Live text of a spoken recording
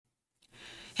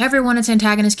Hey everyone, it's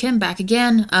AntagonistKim back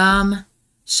again.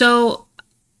 So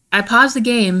I paused the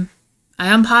game.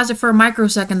 I unpaused it for a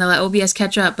microsecond to let OBS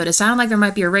catch up, but it sounded like there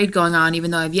might be a raid going on, even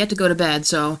though I've yet to go to bed,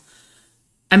 so...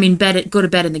 I mean, go to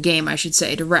bed in the game, I should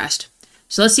say, to rest.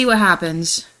 So let's see what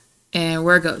happens, and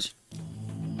where it goes.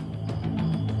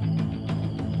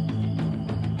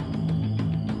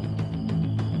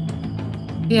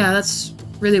 Yeah, that's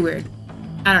really weird.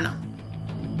 I don't know.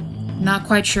 Not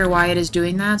quite sure why it is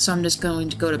doing that, so I'm just going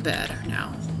to go to bed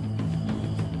now.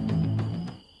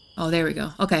 Oh, there we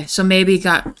go. Okay, so maybe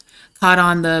got caught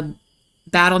on the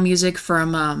battle music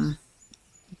from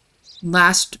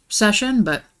last session,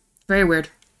 but very weird.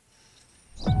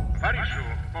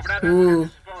 Ooh.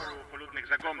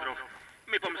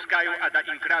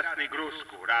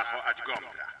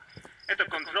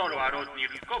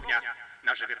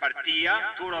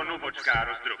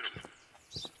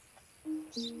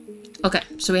 Okay,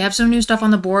 so we have some new stuff on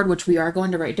the board, which we are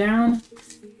going to write down,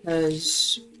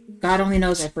 because God only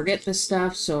knows I forget this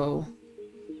stuff, so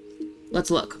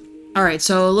let's look. Alright,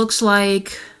 so it looks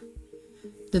like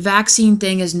the vaccine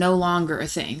thing is no longer a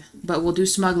thing, but we'll do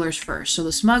smugglers first. So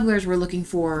the smugglers, we're looking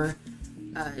for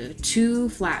 2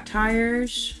 flat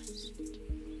tires.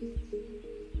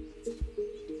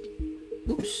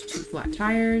 Oops, 2 flat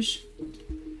tires.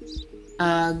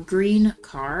 A green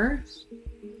car.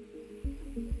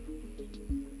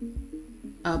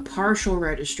 A partial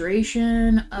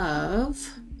registration of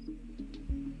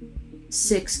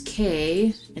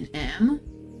 6K and M.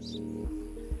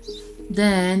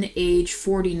 Then age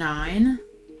 49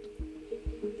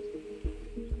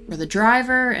 for the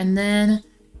driver, and then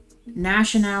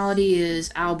nationality is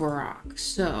Albarak.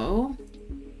 So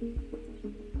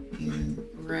you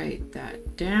write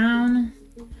that down.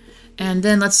 And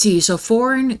then let's see, so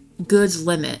foreign goods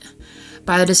limit.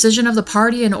 By the decision of the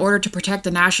party, in order to protect the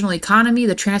national economy,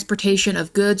 the transportation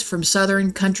of goods from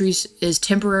southern countries is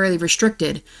temporarily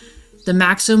restricted. The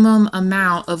maximum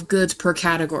amount of goods per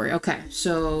category. Okay,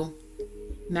 so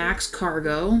max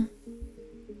cargo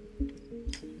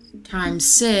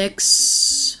times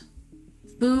 6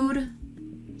 food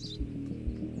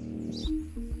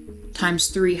times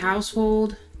 3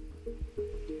 household.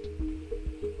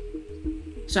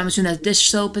 So I'm assuming that's dish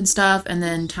soap and stuff, and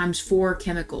then times 4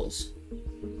 chemicals.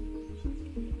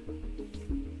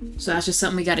 So that's just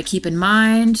something we got to keep in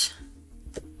mind.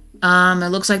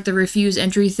 It looks like the refuse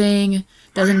entry thing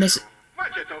doesn't miss.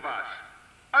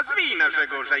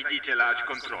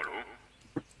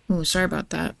 Oh, sorry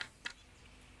about that.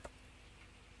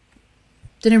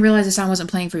 Didn't realize the sound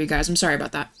wasn't playing for you guys. I'm sorry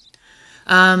about that.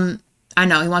 I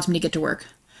know, he wants me to get to work.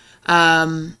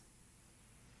 But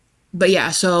yeah,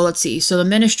 so let's see. So the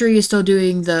ministry is still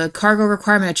doing the cargo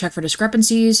requirement to check for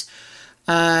discrepancies.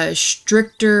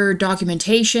 Stricter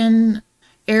documentation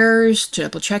errors,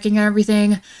 triple checking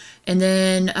everything. And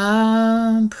then,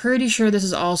 I'm pretty sure this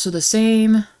is also the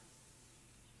same.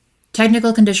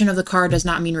 Technical condition of the car does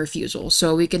not mean refusal.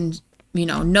 So we can, you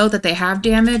know, note that they have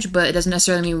damage, but it doesn't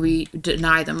necessarily mean we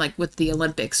deny them, like with the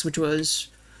Olympics, which was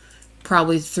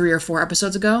probably 3 or 4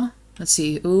 episodes ago. Let's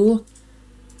see. Ooh.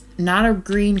 Not a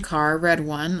green car, red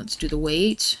one. Let's do the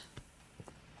weight.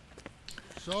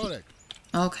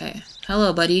 Okay.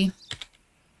 Hello, buddy.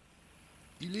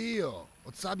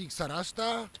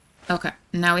 Okay.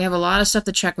 Now we have a lot of stuff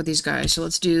to check with these guys. So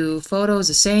let's do photos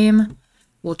the same.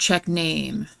 We'll check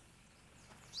name.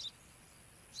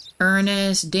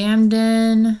 Ernest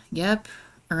Damden. Yep.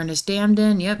 Ernest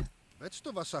Damden. Yep.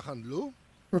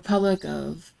 Republic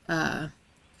of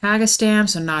Kazakhstan.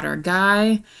 So not our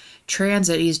guy.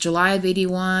 Transit. He's July of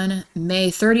 81.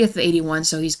 May 30th of 81.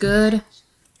 So he's good.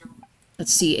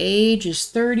 Let's see. Age is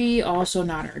 30. Also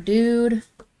not our dude.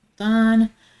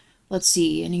 Done. Let's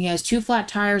see. And he has 2 flat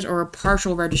tires or a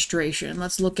partial registration.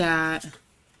 Let's look at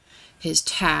his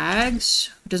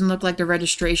tags. It doesn't look like the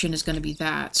registration is going to be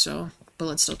that. So, but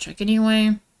let's still check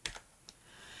anyway.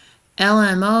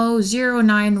 LMO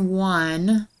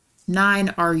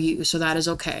 0919RU. So that is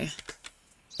okay.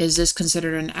 Is this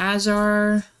considered an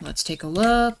Azar? Let's take a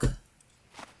look.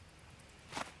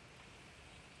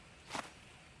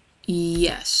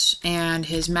 Yes, and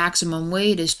his maximum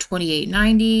weight is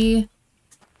 2890.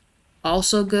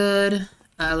 Also good.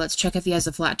 Let's check if he has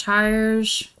the flat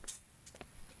tires.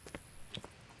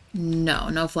 No,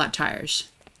 no flat tires.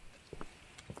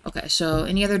 Okay, so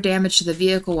any other damage to the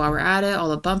vehicle while we're at it? All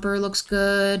the bumper looks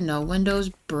good. No windows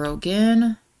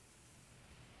broken.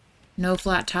 No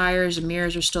flat tires. The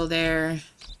mirrors are still there.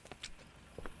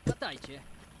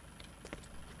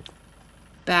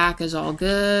 Back is all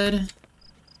good.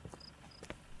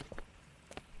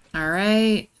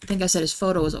 Alright. I think I said his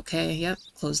photo was okay. Yep.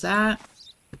 Close that.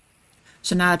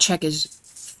 So now check his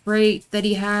freight that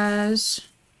he has.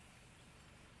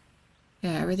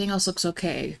 Yeah, everything else looks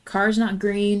okay. Car's not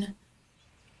green.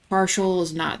 Partial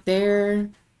is not there.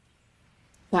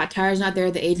 Flat tire's not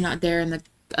there. The age not there. And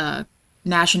the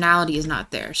nationality is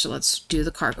not there. So let's do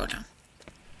the cargo now.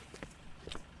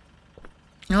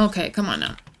 Okay, come on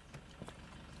now.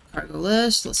 Cargo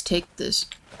list. Let's take this.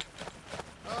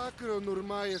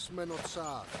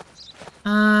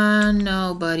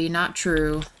 No, buddy. Not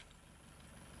true.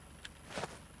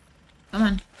 Come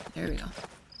on. There we go.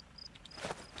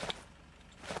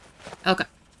 Okay.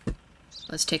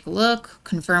 Let's take a look.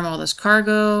 Confirm all this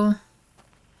cargo.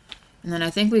 And then I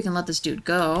think we can let this dude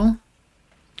go.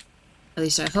 At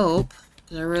least I hope.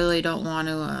 Because I really don't want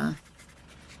to,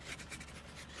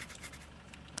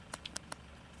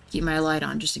 keep my light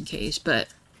on just in case. But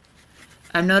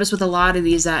I've noticed with a lot of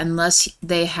these that unless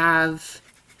they have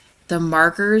the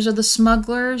markers of the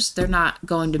smugglers, they're not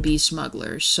going to be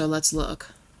smugglers. So let's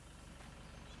look.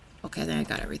 Okay, then I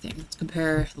got everything. Let's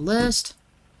compare the list.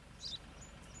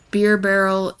 Beer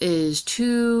barrel is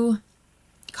 2.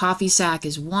 Coffee sack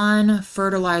is 1.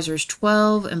 Fertilizer is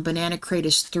 12. And banana crate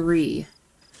is 3.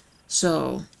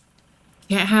 So,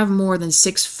 can't have more than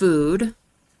 6 food.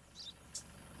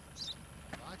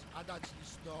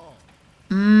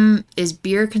 Is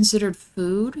beer considered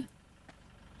food?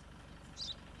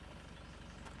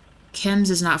 Chems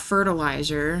is not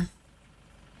fertilizer.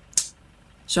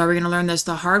 So are we going to learn this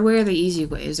the hard way or the easy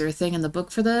way? Is there a thing in the book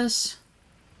for this?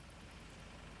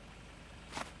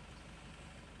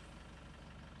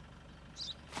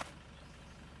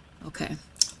 Okay.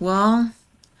 Well,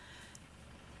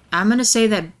 I'm going to say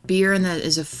that beer in that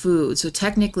is a food. So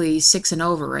technically 6 and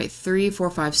over, right? 3, 4,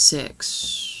 5,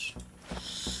 6.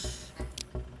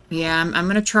 Yeah, I'm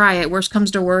going to try it. Worst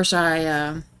comes to worst,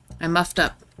 I muffed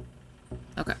up.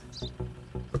 Okay.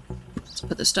 Let's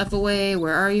put the stuff away.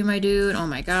 Where are you, my dude? Oh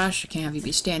my gosh, I can't have you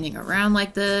be standing around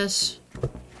like this.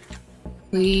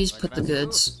 Please put the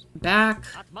goods back.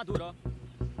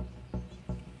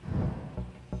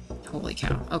 Holy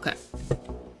cow. Okay.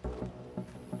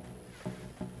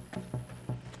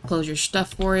 Close your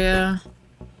stuff for you.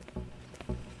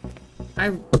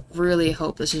 I really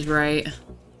hope this is right.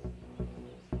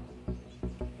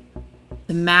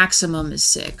 The maximum is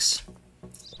 6.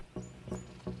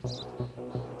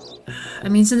 I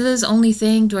mean, since it is the only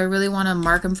thing, do I really want to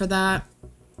mark him for that?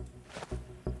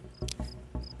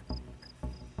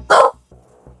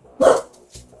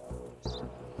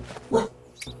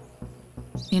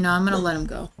 You know, I'm gonna let him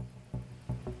go.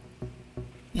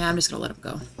 Yeah, I'm just gonna let him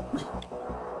go.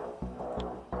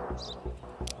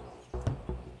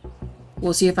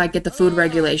 We'll see if I get the food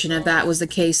regulation. If that was the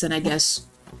case, then I guess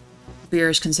beer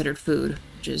is considered food,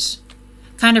 which is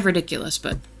kind of ridiculous,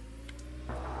 but...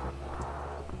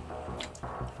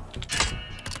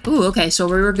 Ooh, okay, so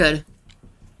we were good.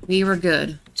 We were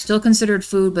good. Still considered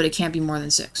food, but it can't be more than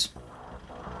 6.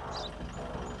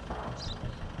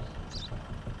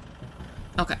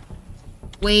 Okay.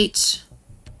 Wait.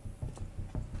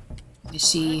 Let me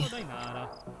see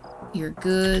your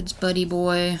goods, buddy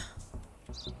boy.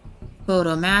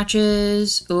 Photo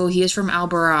matches. Oh, he is from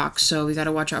Albarak, so we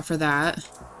gotta watch out for that.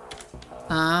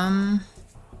 Let's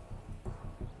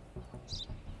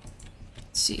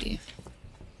see.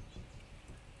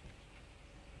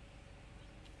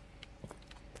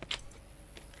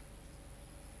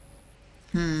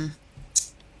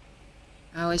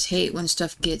 I always hate when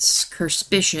stuff gets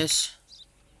suspicious.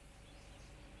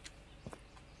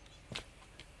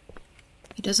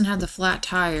 He doesn't have the flat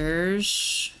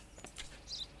tires.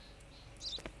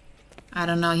 I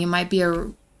don't know, he might be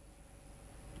a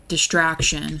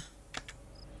distraction.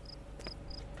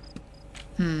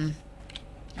 I don't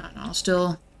know, I'll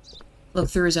still look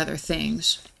through his other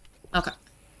things. Okay.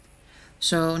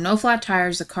 So, no flat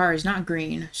tires, the car is not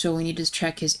green, so we need to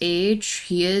check his age.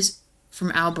 He is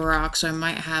from Albarak, so I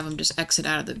might have him just exit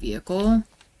out of the vehicle.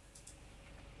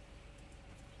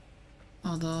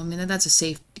 Although, I mean, that's a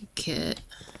safety kit.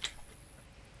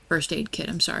 First aid kit,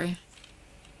 I'm sorry.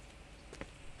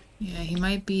 Yeah, he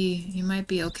might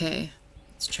be okay.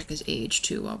 Let's check his age,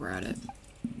 too, while we're at it.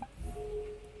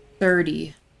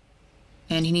 30.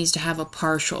 And he needs to have a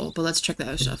partial, but let's check the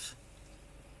other stuff.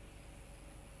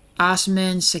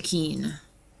 Osman Sakin.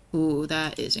 Ooh,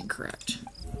 that is incorrect.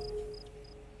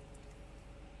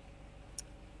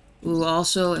 Ooh,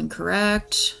 also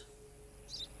incorrect.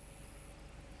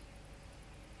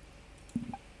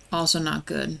 Also not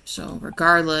good. So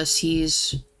regardless,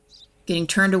 he's getting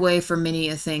turned away from many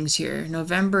things here.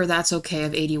 November, that's okay,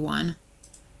 of 81.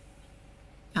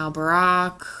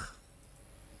 Albarak.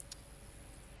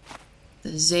 The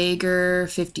Zager,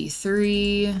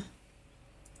 53.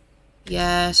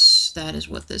 Yes, that is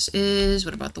what this is.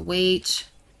 What about the weight?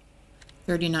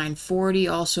 3940,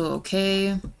 also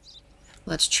okay.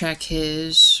 Let's check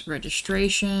his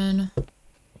registration.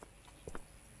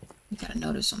 We got a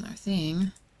notice on our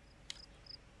thing.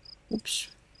 Oops.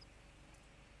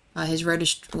 Well,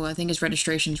 I think his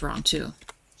registration's wrong too.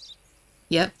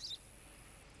 Yep.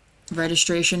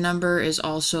 Registration number is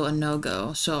also a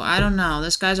no-go. So I don't know.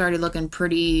 This guy's already looking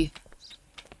pretty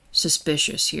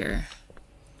suspicious here.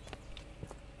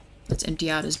 Let's empty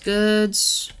out his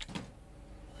goods.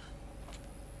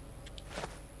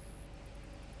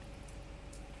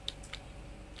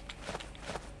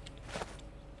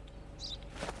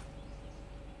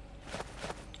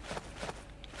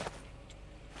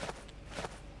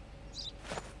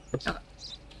 Okay.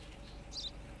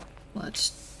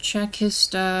 Let's check his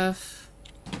stuff.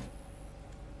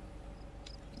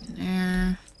 In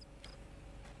there.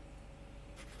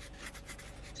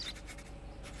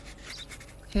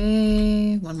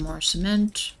 Okay, one more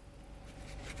cement.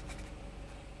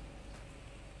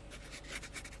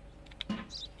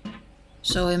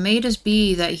 So it may just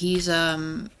be that he's,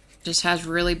 just has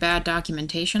really bad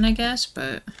documentation, I guess,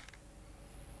 but...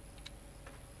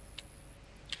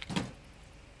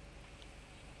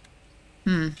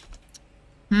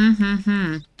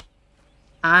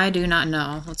 I do not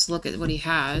know. Let's look at what he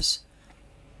has.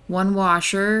 1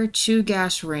 washer, 2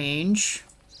 gas range,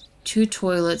 2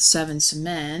 toilets, 7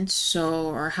 cement. So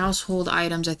our household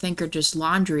items, I think, are just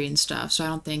laundry and stuff, so I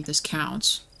don't think this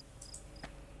counts.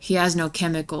 He has no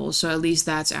chemicals, so at least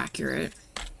that's accurate.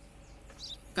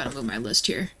 Gotta move my list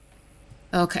here.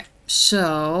 Okay,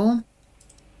 so...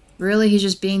 really, he's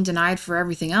just being denied for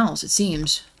everything else, it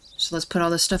seems. So let's put all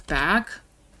this stuff back.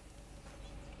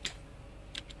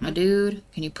 My dude,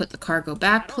 can you put the cargo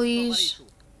back, please?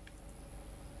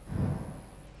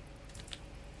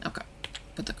 Okay.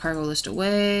 Put the cargo list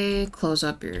away. Close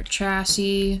up your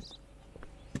chassis.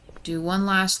 Do one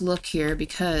last look here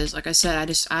because, like I said,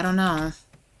 I don't know.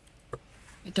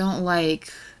 I don't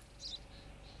like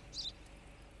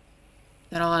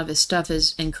that a lot of his stuff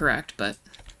is incorrect, but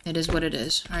it is what it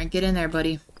is. Alright, get in there,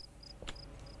 buddy.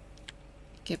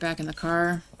 Get back in the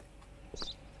car.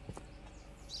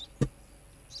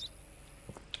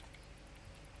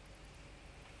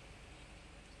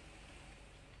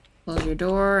 Close your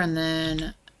door, and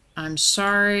then, I'm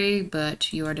sorry,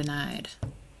 but you are denied.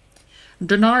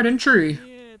 Denied entry!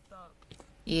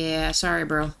 Yeah, sorry,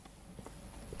 bro.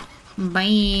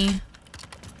 Bye.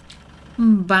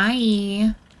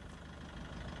 Bye.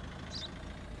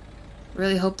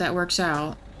 Really hope that works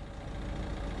out.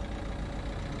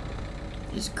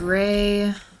 Is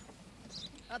gray.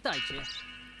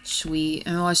 Sweet.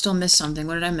 Oh, I still missed something.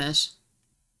 What did I miss?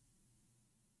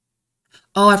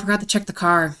 Oh, I forgot to check the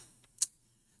car.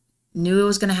 Knew it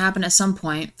was going to happen at some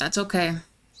point. That's okay.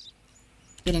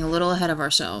 Getting a little ahead of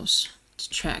ourselves. Let's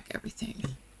check everything.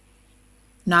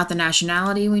 Not the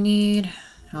nationality we need.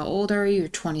 How old are you? You're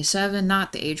 27.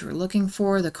 Not the age we're looking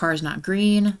for. The car's not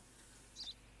green.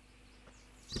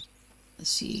 Let's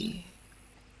see.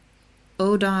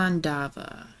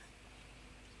 AntagonistJWa.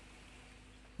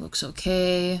 Looks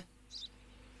okay.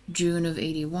 June of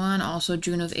 81. Also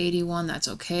June of 81. That's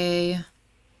okay.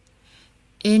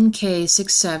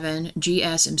 NK67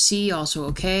 GSMC, also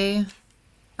okay.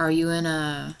 Are you in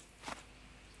a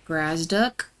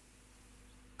Grasduck?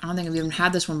 I don't think I've even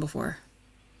had this one before.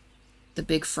 The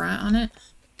big front on it.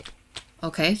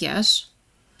 Okay, yes.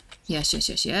 Yes.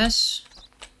 Let's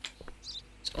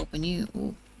open you.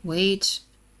 Ooh, wait.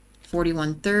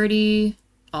 4130.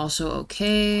 Also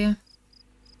okay.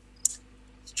 Let's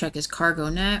check his cargo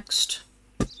next.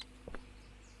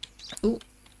 Ooh.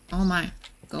 Oh my.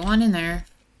 Go on in there.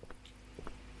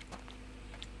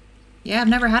 Yeah, I've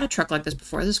never had a truck like this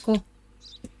before. This is cool.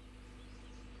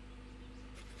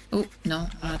 Oh, no.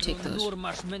 I'm gonna take those.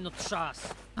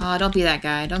 Oh, don't be that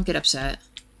guy. Don't get upset.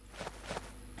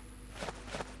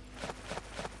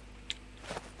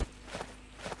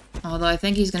 Although I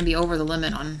think he's gonna be over the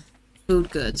limit on food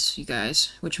goods, you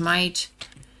guys. Which might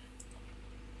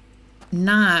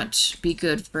not be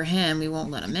good for him. We won't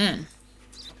let him in.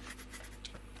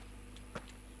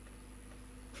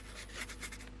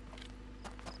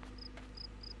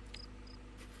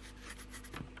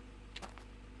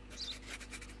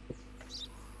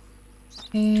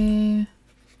 Okay.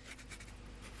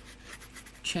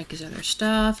 Check his other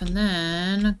stuff, and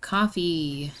then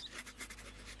coffee.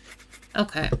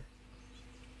 Okay.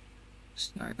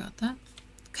 Sorry about that.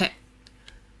 Okay.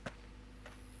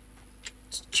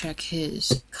 Let's check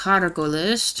his cargo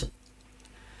list.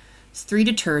 3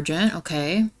 detergent,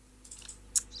 okay.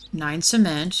 9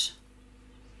 cement.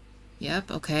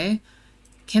 Yep, okay.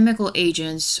 Chemical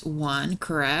agents 1,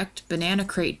 correct. Banana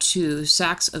crate 2.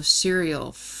 Sacks of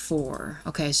cereal 4.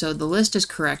 Okay, so the list is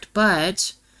correct,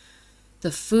 but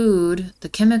the food, the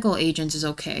chemical agents is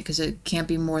okay because it can't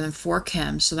be more than 4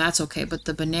 chems, so that's okay. But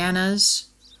the bananas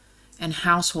and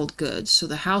household goods, so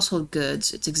the household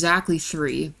goods, it's exactly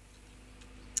 3.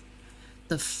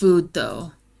 The food,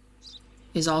 though,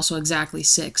 is also exactly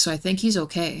 6, so I think he's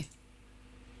okay.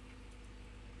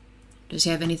 Does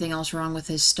he have anything else wrong with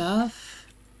his stuff?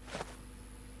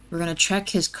 We're going to check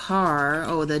his car.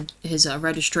 Oh, his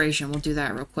registration. We'll do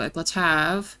that real quick. Let's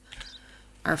have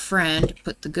our friend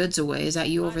put the goods away. Is that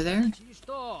you over there?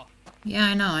 Yeah,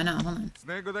 I know. Hold on.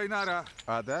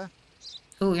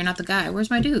 Oh, you're not the guy. Where's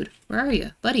my dude? Where are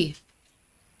you? Buddy.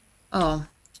 Oh.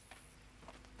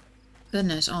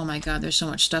 Goodness. Oh my god, there's so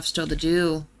much stuff still to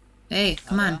do. Hey,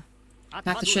 come on.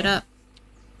 Pack the shit up.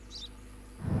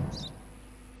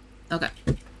 Okay.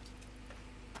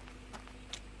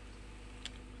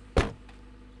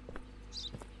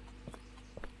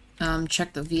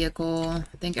 Check the vehicle.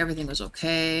 I think everything was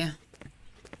okay.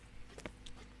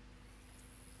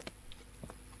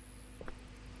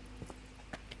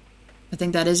 I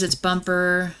think that is its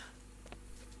bumper.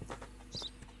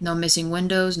 No missing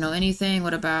windows, no anything.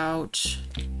 What about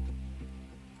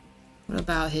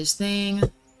his thing?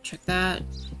 Check that.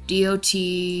 DOT,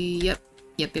 yep.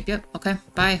 Okay,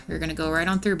 bye. We're gonna go right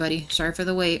on through, buddy. Sorry for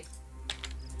the wait.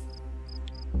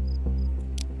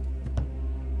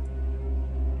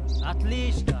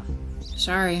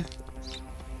 Sorry.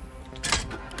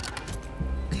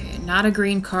 Okay, not a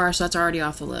green car, so that's already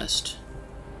off the list.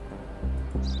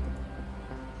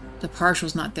 The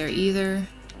partial's not there either.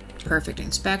 Perfect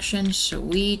inspection,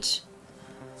 sweet.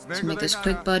 Let's make this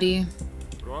quick, buddy.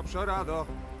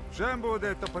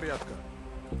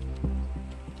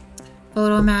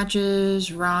 Photo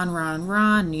matches,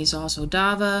 Ron. He's also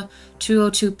Dava.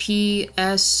 202P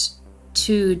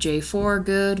S2J4,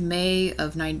 good. May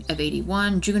of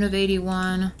 81, June of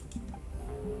 81.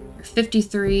 You're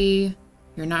 53.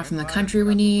 You're not from the country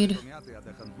we need.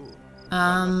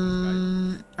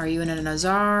 Are you in an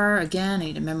Azar? Again, I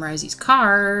need to memorize these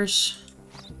cars.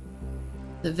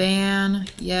 The van,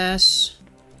 yes.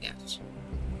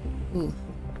 Ooh.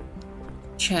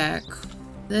 Check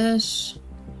this.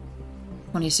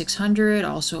 2600,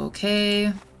 also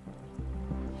okay.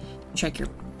 Check your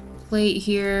plate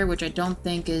here, which I don't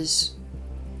think is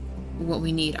what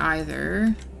we need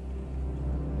either.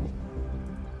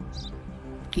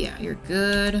 Yeah, you're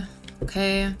good.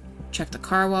 Okay. Check the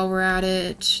car while we're at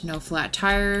it. No flat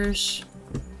tires.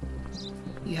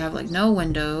 You have, like, no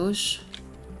windows.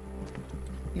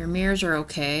 Your mirrors are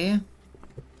okay.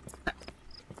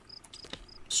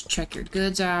 Let's check your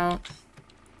goods out.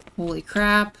 Holy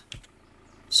crap.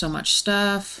 So much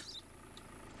stuff.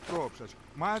 I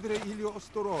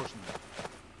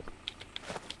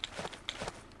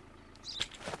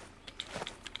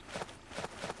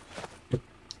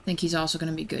think he's also going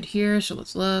to be good here, so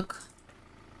let's look.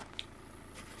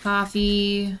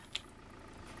 Coffee.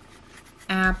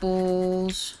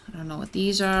 Apples. I don't know what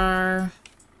these are.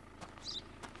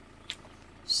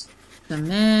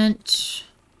 Cement.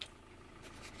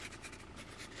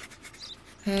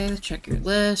 Okay, let's check your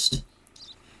list.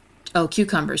 Oh,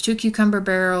 cucumbers. 2 cucumber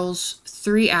barrels,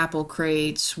 3 apple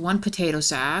crates, 1 potato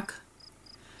sack.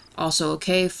 Also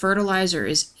okay. Fertilizer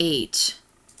is 8.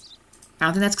 I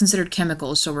don't think that's considered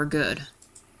chemicals, so we're good.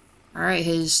 Alright,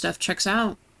 his stuff checks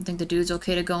out. I think the dude's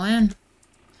okay to go in.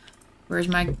 Where's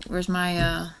my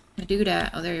dude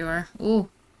at? Oh, there you are. Ooh,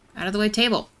 out of the way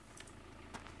table.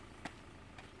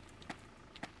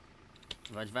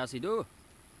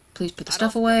 Please put the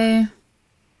stuff away.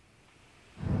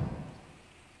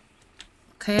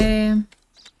 Okay.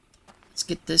 Let's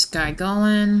get this guy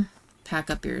going.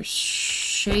 Pack up your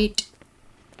shit.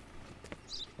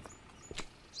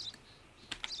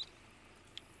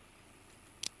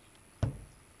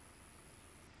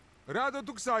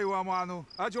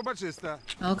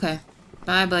 Okay.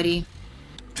 Bye, buddy.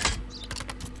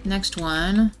 Next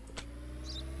one.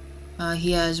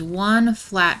 He has 1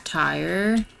 flat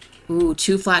tire. Ooh,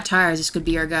 2 flat tires. This could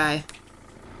be our guy.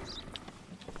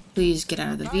 Please get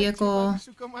out of the vehicle.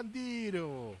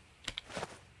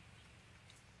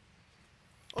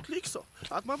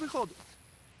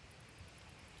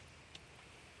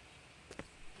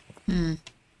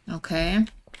 Okay.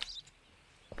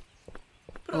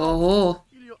 Oh.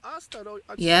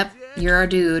 Yep, you're our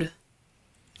dude.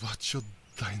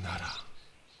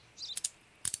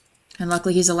 And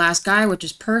luckily he's the last guy, which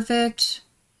is perfect.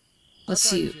 Let's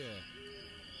see.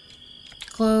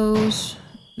 Close.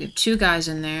 We have 2 guys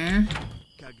in there.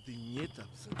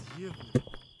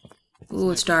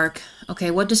 Ooh, it's dark.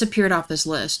 Okay, what disappeared off this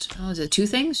list? Oh, is it 2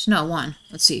 things? No, 1.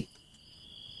 Let's see.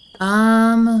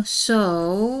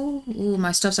 So... Ooh,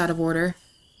 my stuff's out of order.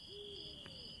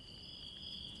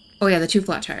 Oh yeah, the 2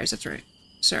 flat tires, that's right.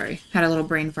 Sorry, had a little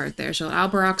brain fart there. So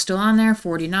Albarock's still on there,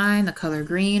 49, the color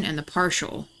green, and the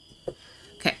partial.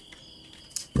 Okay.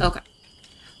 Okay.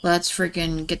 Let's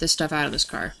freaking get this stuff out of this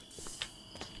car.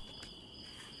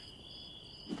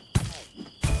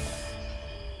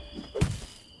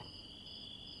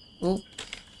 Oh.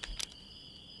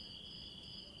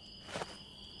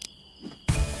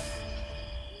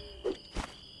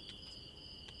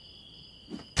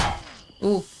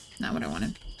 Oh, not what I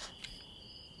wanted.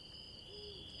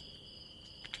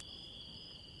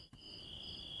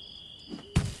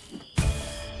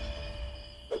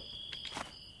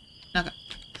 Okay.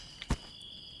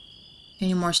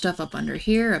 Any more stuff up under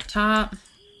here, up top?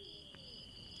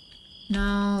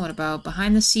 No. What about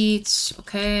behind the seats?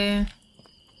 Okay.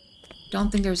 Don't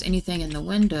think there's anything in the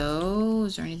window.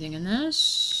 Is there anything in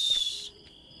this?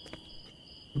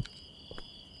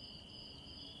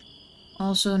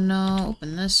 Also, no.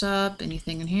 Open this up.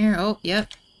 Anything in here? Oh,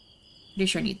 yep. Pretty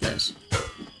sure I need this.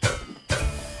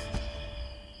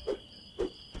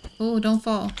 Oh, don't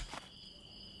fall.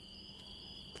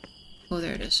 Oh,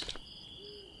 there it is.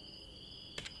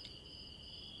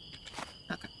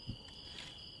 Okay.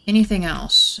 Anything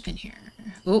else in here?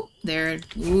 Oh, there.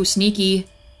 Ooh, sneaky.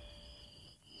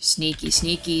 Sneaky,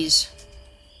 sneakies.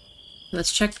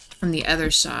 Let's check from the other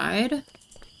side.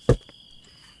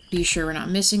 Be sure we're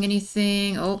not missing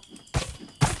anything. Oh.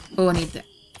 Oh, I need the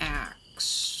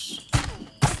axe.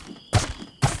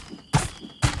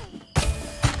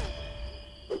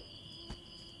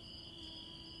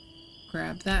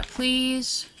 Grab that,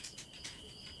 please.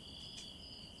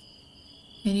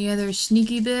 Any other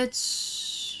sneaky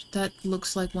bits? That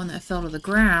looks like one that fell to the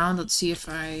ground. Let's see if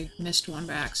I missed one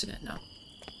by accident. No.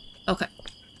 Okay.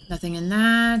 Nothing in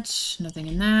that. Nothing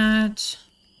in that.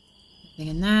 Nothing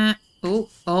in that. Oh,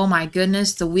 oh my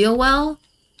goodness. The wheel well?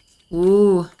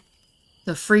 Ooh.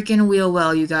 The freaking wheel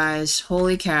well, you guys.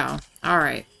 Holy cow.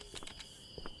 Alright.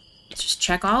 Let's just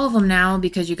check all of them now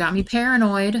because you got me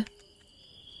paranoid.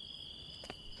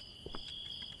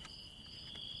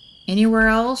 Anywhere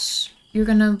else you're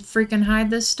gonna freaking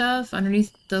hide this stuff?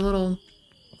 Underneath the little...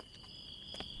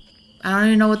 I don't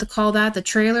even know what to call that. The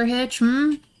trailer hitch?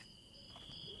 Hmm?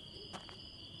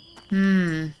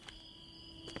 Hmm.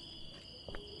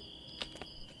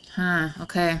 Huh,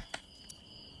 okay.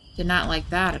 Did not like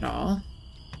that at all.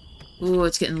 Ooh,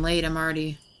 it's getting late. I'm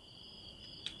already...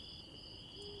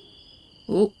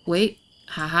 Oh, wait.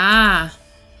 Haha.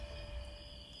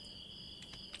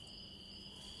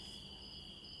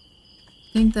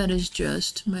 I think that is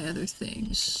just my other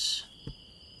things.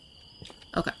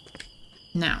 Okay.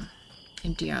 Now,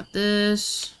 empty out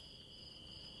this.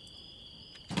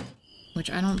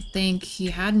 Which I don't think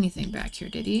he had anything back here,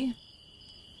 did he?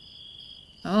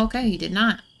 Okay, he did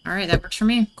not. Alright, that works for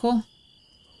me. Cool.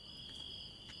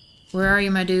 Where are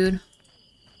you, my dude?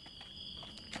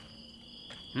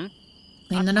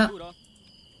 Clean that up.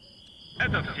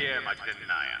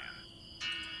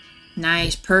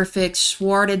 Nice, perfect,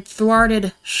 thwarted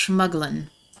schmuggling.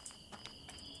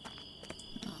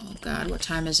 Oh god, what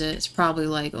time is it? It's probably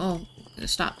like, oh,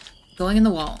 stop. Going in the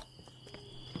wall.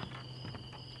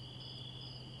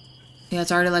 Yeah,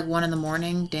 it's already like 1 in the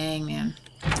morning. Dang, man.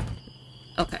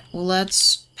 Okay, well,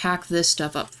 let's pack this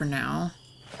stuff up for now.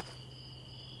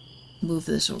 Move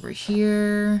this over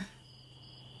here.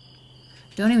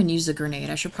 Don't even use the grenade.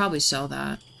 I should probably sell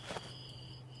that.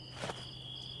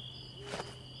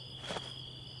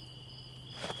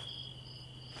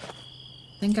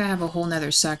 I think I have a whole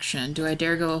nother section. Do I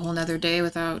dare go a whole nother day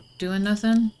without doing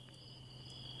nothing?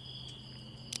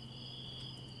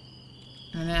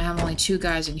 I mean, I have only 2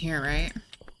 guys in here, right?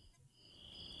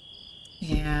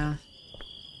 Yeah.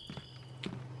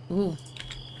 Ooh.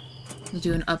 We'll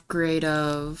do an upgrade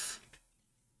of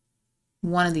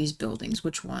one of these buildings.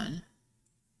 Which one?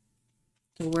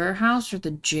 The warehouse or the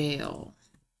jail?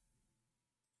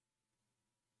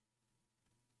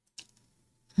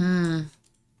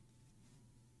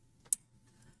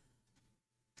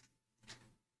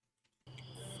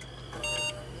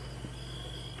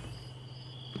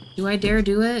 Do I dare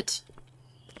do it?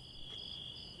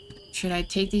 Should I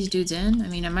take these dudes in? I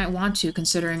mean, I might want to,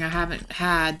 considering I haven't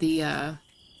had the, I'm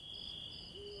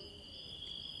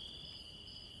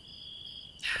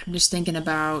just thinking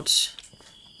about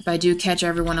if I do catch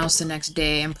everyone else the next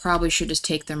day, I probably should just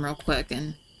take them real quick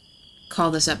and call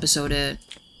this episode it.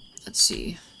 Let's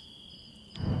see.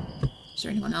 Is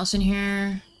there anyone else in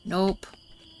here? Nope.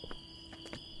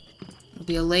 It'll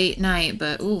be a late night,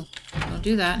 but, ooh, I'll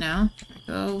do that now.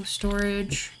 Go,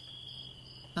 storage.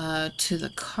 To the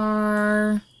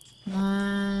car.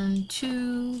 1,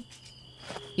 2.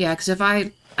 Yeah, because if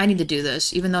I need to do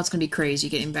this, even though it's gonna be crazy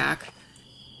getting back.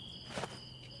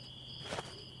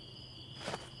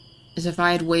 As if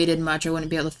I had waited much, I wouldn't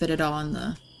be able to fit it all in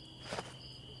the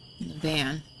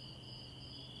van.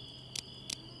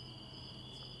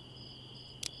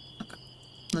 Okay,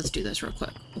 let's do this real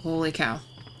quick. Holy cow.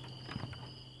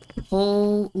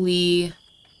 Holy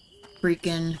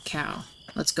freaking cow.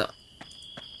 Let's go.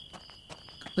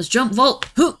 Let's jump vault.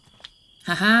 Hoo!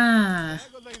 Haha.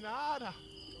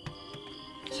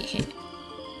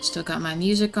 Still got my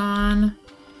music on.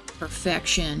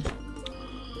 Perfection.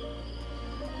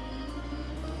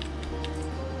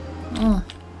 Oh.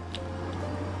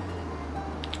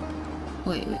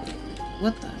 Wait.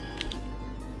 What the?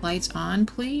 Lights on,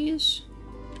 please?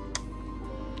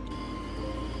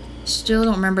 Still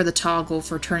don't remember the toggle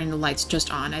for turning the lights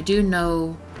just on. I do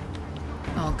know...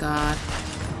 Oh, God.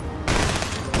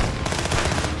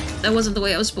 That wasn't the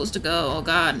way I was supposed to go. Oh,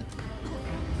 God.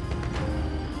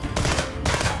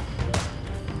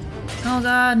 Oh,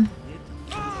 God.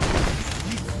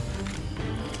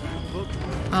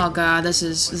 Oh, God. This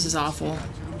is awful.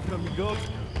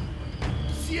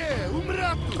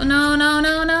 Oh, no, no,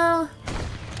 no, no.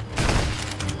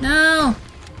 No.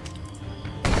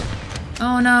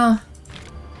 Oh, no.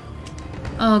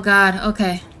 Oh, God.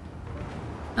 Okay.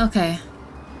 Okay.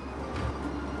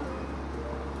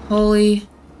 Holy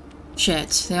shit.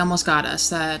 They almost got us.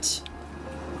 That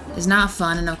is not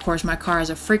fun. And, of course, my car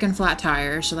has a freaking flat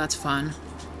tire, so that's fun.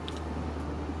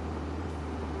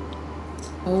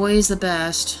 Always the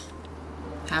best.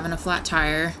 Having a flat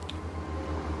tire.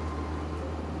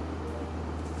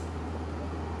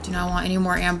 Do not want any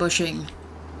more ambushing.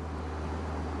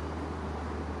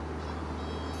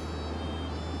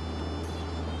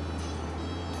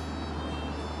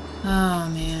 Oh,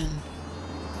 man.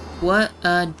 What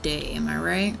a day, am I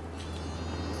right?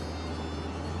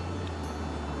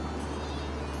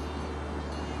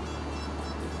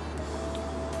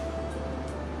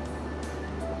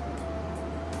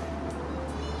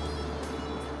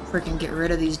 Freaking get rid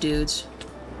of these dudes.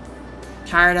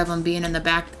 Tired of them being in the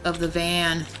back of the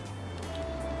van.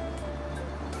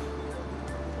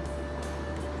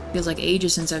 Feels like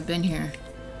ages since I've been here.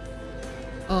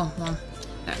 Oh, well,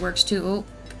 that works too. Oh,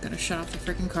 gotta shut off the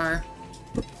freaking car.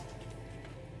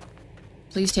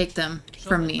 Please take them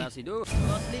from me.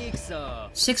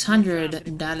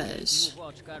 $600.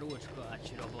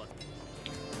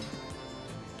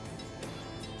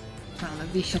 Found a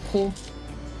vehicle.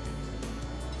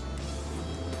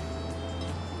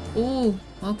 Ooh,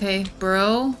 okay,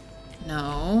 bro.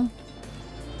 No.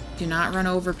 Do not run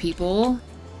over people.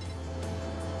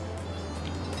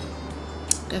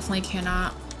 Definitely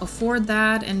cannot afford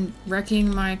that and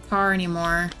wrecking my car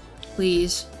anymore.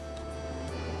 Please.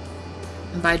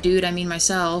 And by dude, I mean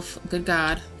myself. Good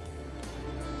God.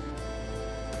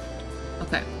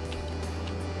 Okay.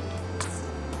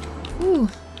 Ooh,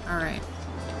 alright.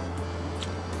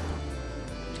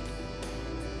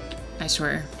 I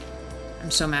swear.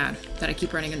 I'm so mad that I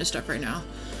keep running into stuff right now.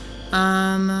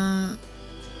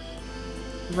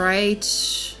 Right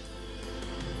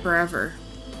forever.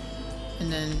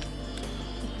 And then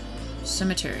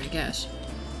cemetery, I guess.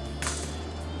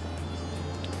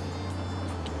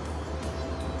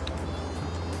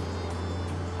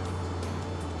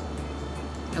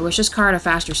 I wish this car had a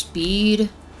faster speed.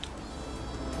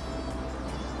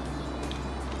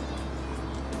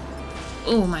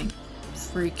 Oh my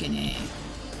freaking A.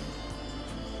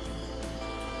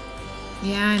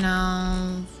 Yeah, I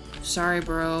know. Sorry,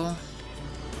 bro.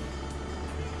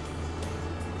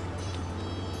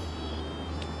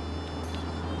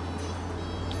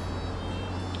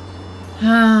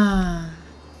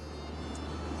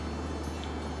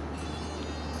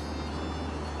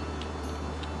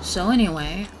 So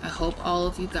anyway, I hope all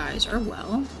of you guys are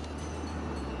well.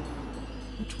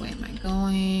 Which way am I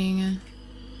going?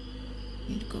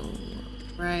 Need to go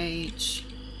right.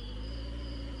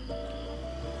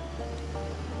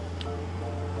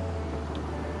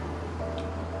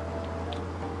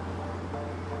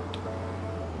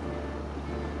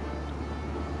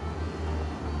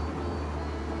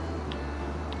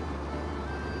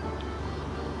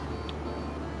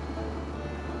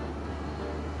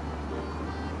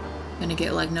 Gonna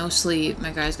get like no sleep.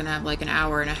 My guy's gonna have like an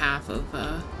hour and a half of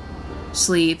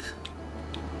sleep.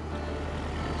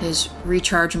 His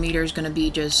recharge meter is gonna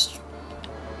be just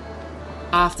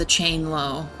off the chain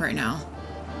low right now.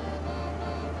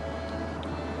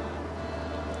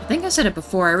 I think I said it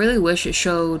before, I really wish it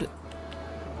showed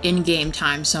in-game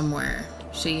time somewhere.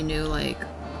 So you knew, like,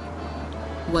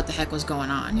 what the heck was going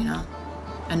on, you know?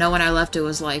 I know when I left it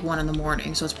was like 1 in the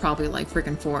morning, so it's probably like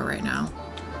freaking 4 right now.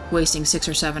 Wasting 6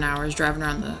 or 7 hours driving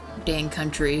around the dang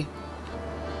country,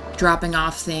 dropping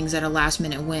off things at a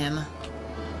last-minute whim.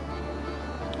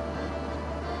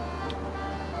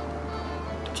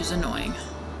 Which is annoying.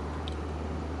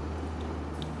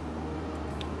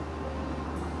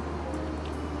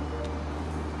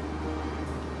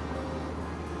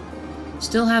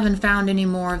 Still haven't found any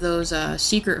more of those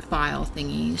secret file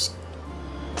thingies.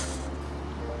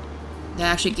 They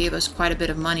actually gave us quite a bit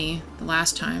of money the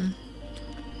last time.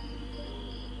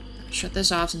 Shut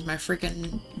this off since my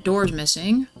freaking door's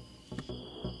missing.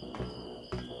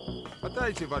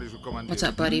 What's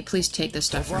up, buddy? Please take this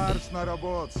stuff from me.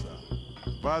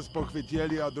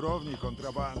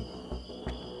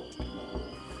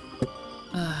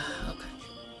 Okay.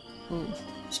 Ooh,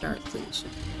 start, please.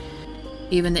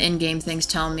 Even the in-game things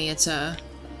tell me it's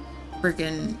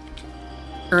freaking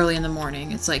early in the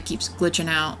morning. It's like keeps glitching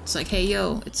out. It's like, hey,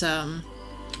 yo, it's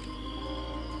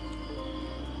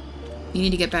you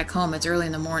need to get back home. It's early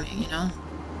in the morning, you know?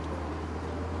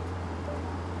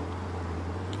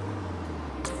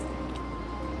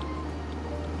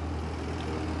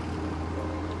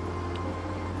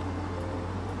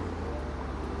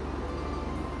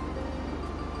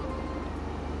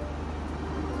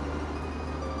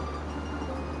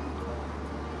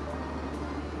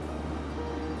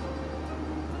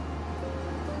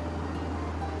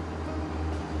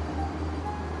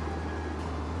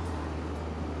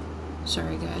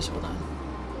 Sorry, guys, hold on.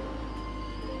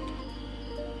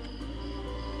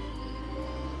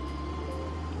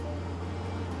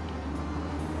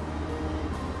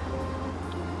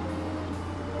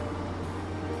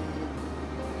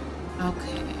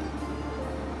 Okay.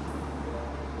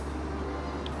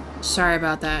 Sorry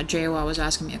about that. JWa was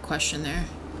asking me a question there.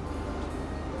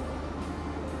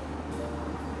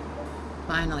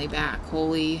 Finally back.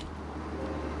 Holy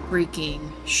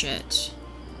freaking shit.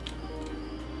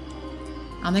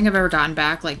 I don't think I've ever gotten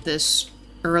back like this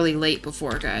early late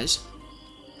before, guys.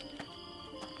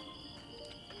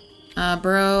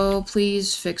 Bro,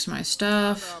 please fix my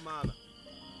stuff. Oh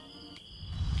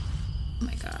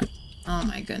my god. Oh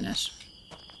my goodness.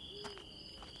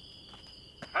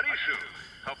 I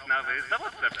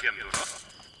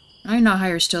don't know how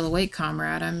you're still awake,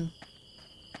 comrade.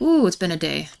 Ooh, it's been a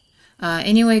day.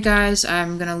 Anyway, guys,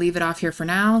 I'm gonna leave it off here for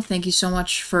now. Thank you so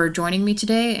much for joining me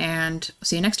today, and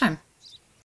see you next time.